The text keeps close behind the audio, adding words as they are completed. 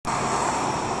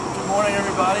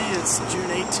everybody. It's June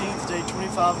 18th, day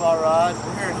 25 of our ride.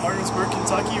 We're here in Hardinsburg,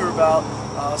 Kentucky. We're about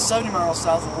 70 miles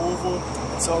south of Louisville.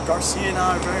 And so Garcia and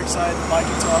I are very excited to bike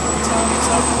into our hometown this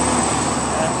afternoon.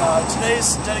 And today's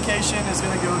dedication is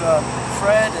going to go to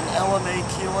Fred and Ella Mae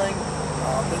Keeling.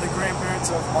 They're the grandparents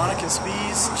of Monica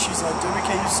Spees. She's a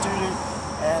WKU student,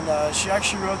 and she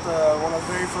actually wrote one of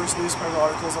the very first newspaper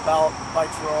articles about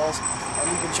Bike4Alz, and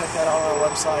you can check that out on our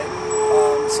website.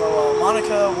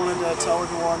 Monica wanted to tell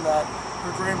everyone that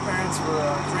her grandparents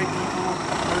were great people.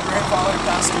 Her grandfather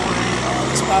passed away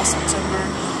this past September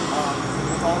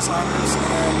with Alzheimer's,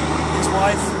 and his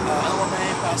wife, Ella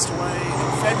Mae, passed away in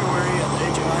February at the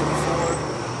age of 94.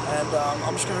 And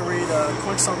I'm just going to read a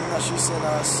quick something that she sent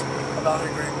us about her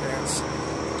grandparents.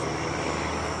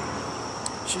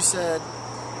 She said,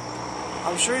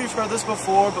 "I'm sure you've heard this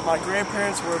before, but my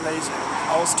grandparents were amazing.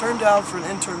 I was turned down for an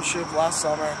internship last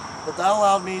summer, but that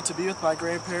allowed me to be with my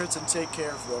grandparents and take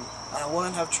care of them, and I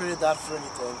wouldn't have traded that for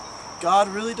anything. God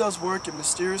really does work in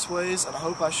mysterious ways, and I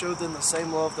hope I showed them the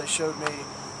same love they showed me,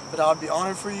 but I would be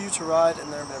honored for you to ride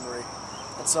in their memory."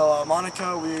 And so,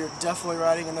 Monica, we're definitely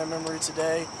riding in their memory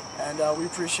today, and we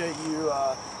appreciate you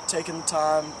taking the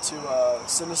time to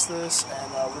send us this,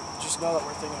 and we just know that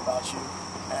we're thinking about you.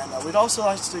 And we'd also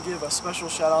like to give a special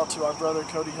shout out to our brother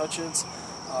Cody Hutchins.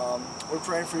 We're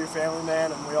praying for your family,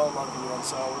 man, and we all love you, and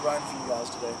so we're riding for you guys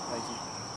today. Thank you.